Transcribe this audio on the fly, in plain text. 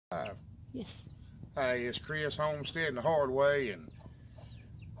Yes. Hey, it's Chris Homesteading the Hard Way, and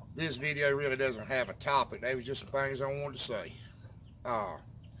this video really doesn't have a topic. They was just some things I wanted to say.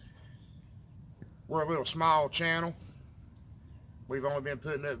 We're a little small channel. We've only been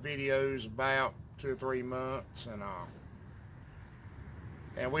putting up videos about 2 or 3 months,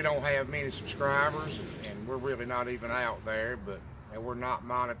 and we don't have many subscribers, and we're really not even out there, and we're not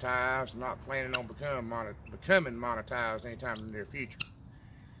monetized, not planning on becoming monetized anytime in the near future.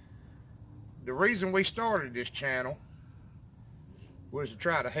 The reason we started this channel was to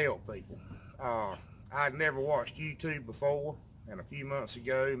try to help people. I'd never watched YouTube before, and a few months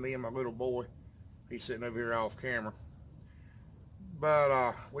ago, me and my little boy, he's sitting over here off camera,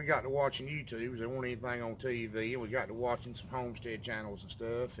 but we got to watching YouTube. There wasn't anything on TV, and we got to watching some homestead channels and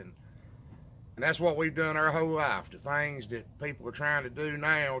stuff, and that's what we've done our whole life. The things that people are trying to do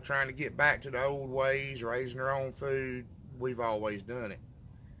now, trying to get back to the old ways, raising their own food, we've always done it.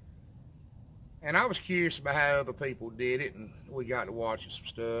 And I was curious about how other people did it, and we got to watching some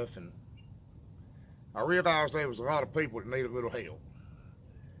stuff, and I realized there was a lot of people that need a little help.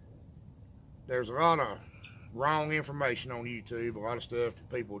 There's a lot of wrong information on YouTube, a lot of stuff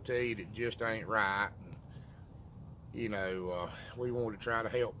that people tell you that just ain't right. And, you know, we wanted to try to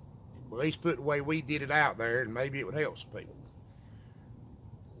help, at least put the way we did it out there, and maybe it would help some people.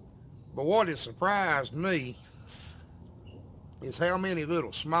 But what has surprised me is how many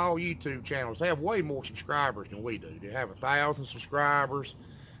little small YouTube channels have way more subscribers than we do. They have 1,000 subscribers,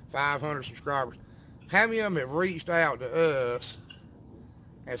 500 subscribers. How many of them have reached out to us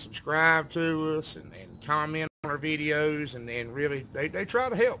and subscribed to us and comment on our videos, and really, they try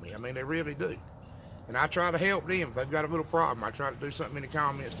to help me. I mean, they really do. And I try to help them. If they've got a little problem, I try to do something in the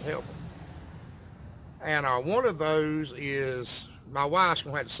comments to help them. And one of those is, my wife's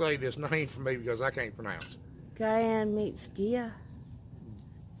going to have to say this name for me because I can't pronounce it. Guyane meets Gaia.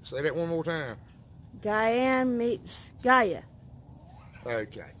 Say that one more time. Guyane meets Gaia.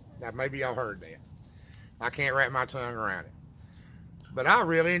 Okay. Now, maybe y'all heard that. I can't wrap my tongue around it. But I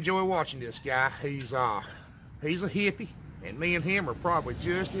really enjoy watching this guy. He's a hippie, and me and him are probably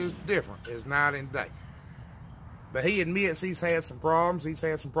just as different as night and day. But he admits he's had some problems. He's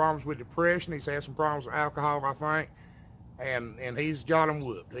had some problems with depression. He's had some problems with alcohol, I think. And he's got him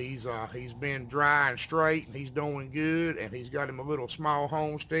whooped. He's been dry and straight, and he's doing good, and he's got him a little small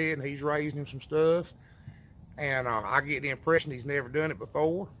homestead, and he's raising him some stuff. And I get the impression he's never done it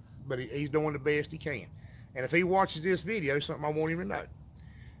before, but he's doing the best he can. And if he watches this video, something I won't even know.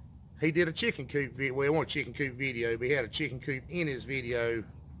 He did a chicken coop video. Well, it wasn't a chicken coop video, but he had a chicken coop in his video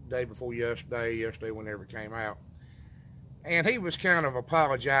day before yesterday, whenever it came out. And he was kind of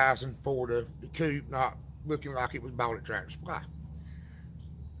apologizing for the coop not looking like it was bought at Tractor Supply.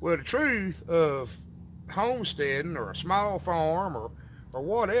 Well, the truth of homesteading or a small farm or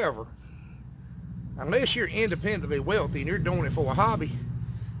whatever, unless you're independently wealthy and you're doing it for a hobby,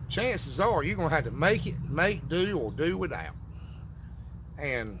 chances are you're going to have to make do, or do without.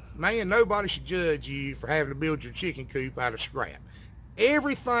 And man, nobody should judge you for having to build your chicken coop out of scrap.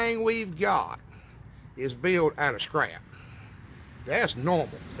 Everything we've got is built out of scrap. That's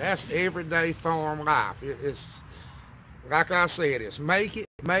normal. That's everyday farm life. It's like I said, it's make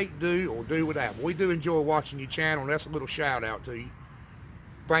do, or do without. We do enjoy watching your channel, and that's a little shout out to you.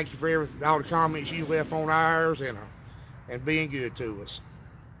 Thank you for everything, all the comments you left on ours, and being good to us.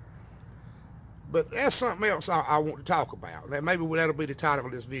 But that's something else I want to talk about. Maybe that'll be the title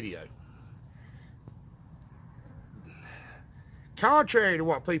of this video. Contrary to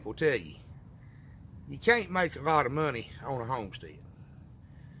what people tell you, you can't make a lot of money on a homestead.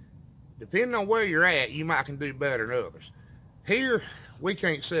 Depending on where you're at, you might can do better than others. Here, we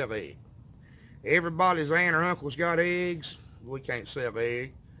can't sell eggs. Everybody's aunt or uncle's got eggs. We can't sell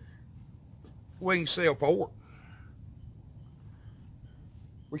eggs. We can sell pork.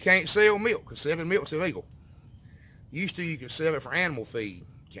 We can't sell milk, because selling milk's illegal. Used to, you could sell it for animal feed.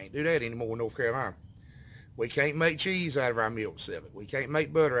 Can't do that anymore in North Carolina. We can't make cheese out of our milk, sell it. We can't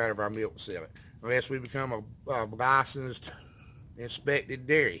make butter out of our milk, sell it. Unless we become a licensed, inspected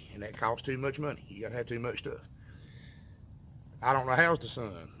dairy, and that costs too much money. You gotta have too much stuff. I don't know, how's the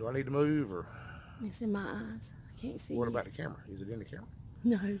sun? Do I need to move, or? It's in my eyes. I can't see. What about the camera? Is it in the camera?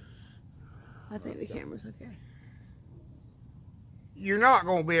 No. I think the camera's okay. You're not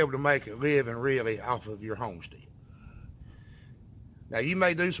going to be able to make a living really off of your homestead. Now, you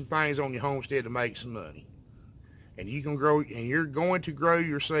may do some things on your homestead to make some money, and you can grow, and you're going to grow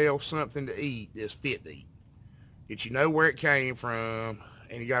yourself something to eat that's fit to eat, that you know where it came from,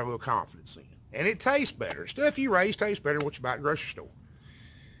 and you got a little confidence in it, and it tastes better. Stuff you raise tastes better than what you buy at the grocery store.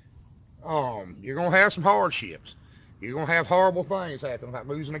 You're going to have some hardships. You're going to have horrible things happen, like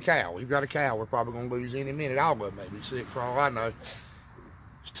losing a cow. We've got a cow we're probably going to lose any minute. All of them may be sick for all I know. It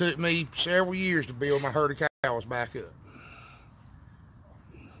took me several years to build my herd of cows back up.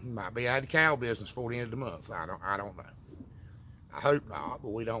 Might be out of the cow business before the end of the month. I don't know. I hope not, but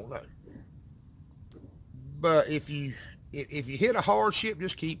we don't know. But if you hit a hardship,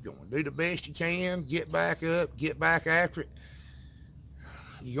 just keep going. Do the best you can. Get back up. Get back after it.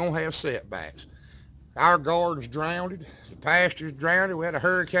 You're going to have setbacks. Our garden's drowned. The pasture's drowned. We had a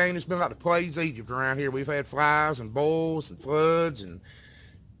hurricane. It's been like the plagues of Egypt around here. We've had flies and boils and floods and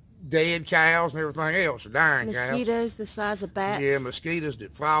dead cows and everything else, or dying cows. Mosquitoes the size of bats. Yeah, mosquitoes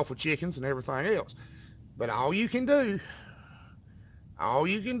that fly off of chickens and everything else. But all you can do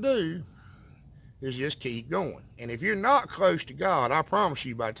is just keep going. And if you're not close to God, I promise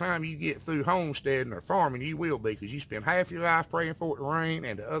you, by the time you get through homesteading or farming, you will be, because you spend half your life praying for it to rain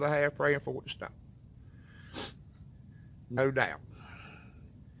and the other half praying for it to stop. No doubt.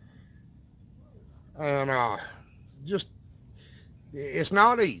 And it's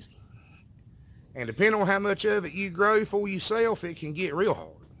not easy. And depending on how much of it you grow for yourself, it can get real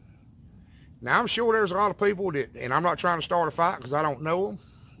hard. Now, I'm sure there's a lot of people that, and I'm not trying to start a fight because I don't know them,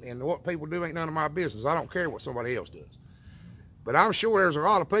 and what people do ain't none of my business. I don't care what somebody else does. But I'm sure there's a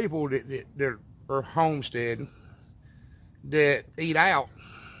lot of people that are homesteading that eat out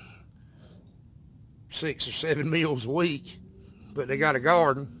 6 or 7 meals a week, but they got a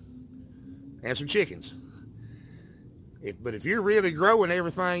garden and some chickens. But if you're really growing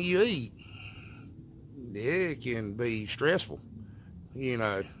everything you eat, it can be stressful. You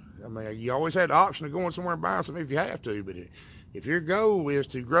know, I mean, you always had the option of going somewhere and buying something if you have to, but if your goal is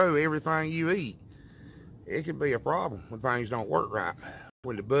to grow everything you eat, it can be a problem when things don't work right.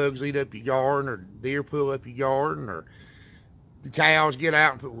 When the bugs eat up your garden, or deer pull up your garden, or the cows get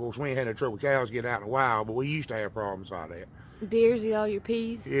out. And, well, we ain't had no trouble with cows get out in a while, but we used to have problems like that. Deers eat all your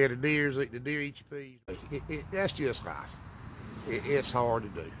peas? Yeah, the deer eat your peas. That's just life. It's hard to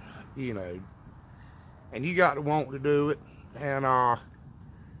do, you know. And you got to want to do it. And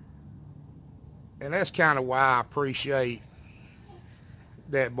that's kind of why I appreciate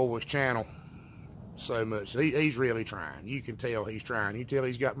that boy's channel so much. He's really trying. You can tell he's trying. You can tell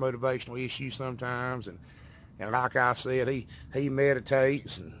he's got motivational issues sometimes. And like I said, he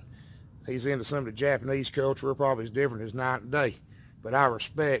meditates, and he's into some of the Japanese culture, probably as different as night and day. But I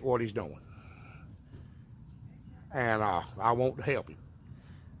respect what he's doing. And I want to help him.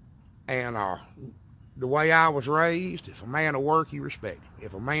 And the way I was raised, if a man will work, you respect him.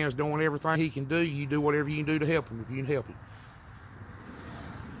 If a man's doing everything he can do, you do whatever you can do to help him if you can help him.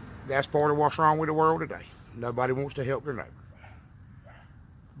 That's part of what's wrong with the world today. Nobody wants to help their neighbor.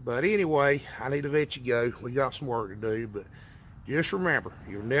 But anyway, I need to let you go. We got some work to do, but just remember,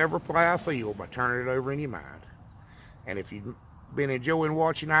 you'll never plow a field by turning it over in your mind. And if you've been enjoying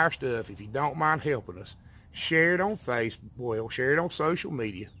watching our stuff, if you don't mind helping us, share it on Facebook, share it on social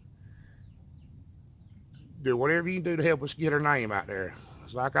media. Do whatever you can do to help us get our name out there.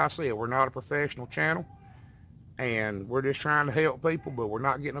 It's like I said, we're not a professional channel, and we're just trying to help people, but we're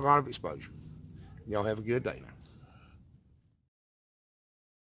not getting a lot of exposure. Y'all have a good day now.